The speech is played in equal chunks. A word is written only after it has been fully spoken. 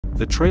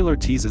The trailer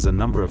teases a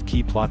number of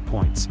key plot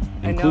points,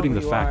 including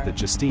the fact that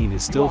Justine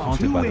is still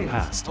haunted by the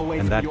past,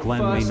 and that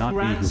Glenn may not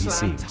be who he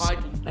seems. I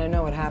don't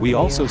know what happened. We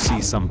also see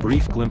some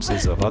brief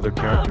glimpses of other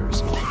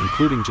characters,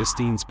 including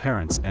Justine's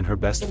parents and her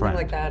best friend.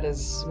 Like that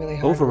is really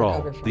hard Overall, to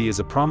recover from. the is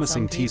a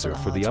promising teaser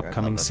for the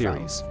upcoming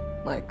series.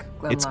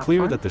 It's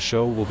clear that the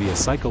show will be a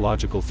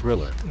psychological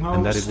thriller,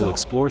 and that it will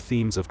explore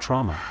themes of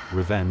trauma,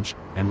 revenge,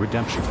 and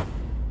redemption.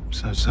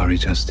 So sorry,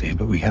 Justine,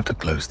 but we have to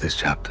close this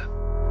chapter.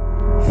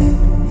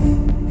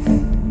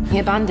 He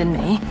abandoned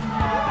me.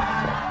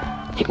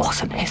 It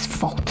wasn't his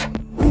fault.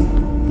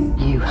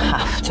 You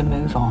have to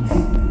move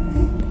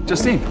on.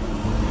 Justine!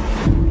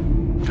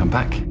 Come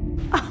back.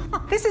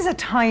 This is a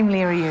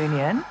timely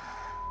reunion.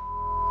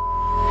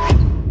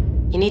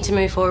 You need to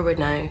move forward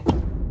now.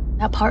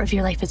 That part of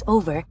your life is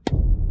over.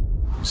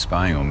 You're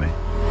spying on me.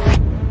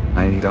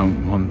 I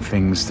don't want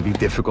things to be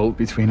difficult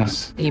between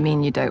us. You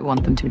mean you don't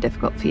want them to be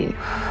difficult for you?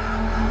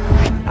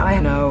 I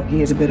know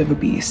he is a bit of a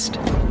beast.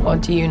 What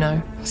do you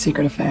know?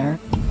 Secret affair.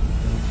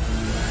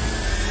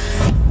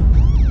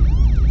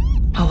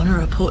 I want to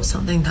report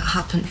something that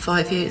happened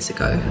 5 years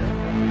ago.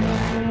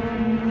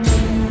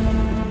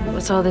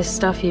 What's all this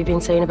stuff you've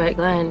been saying about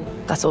Glenn?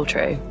 That's all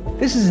true.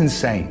 This is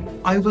insane.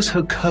 I was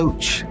her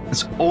coach.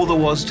 That's all there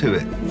was to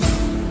it.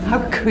 How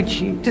could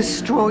you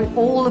destroy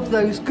all of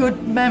those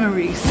good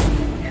memories?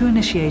 Who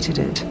initiated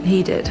it?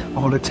 He did.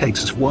 All it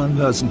takes is one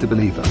person to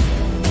believe her.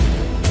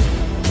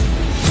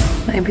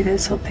 Maybe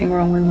there's something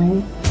wrong with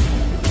me.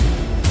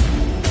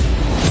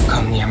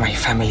 Come near my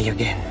family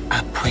again,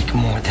 I'll break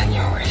more than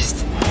your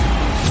wrist.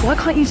 Why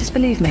can't you just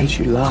believe me?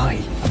 You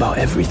lie about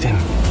everything.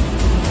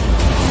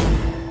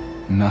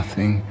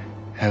 Nothing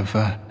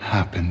ever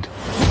happened.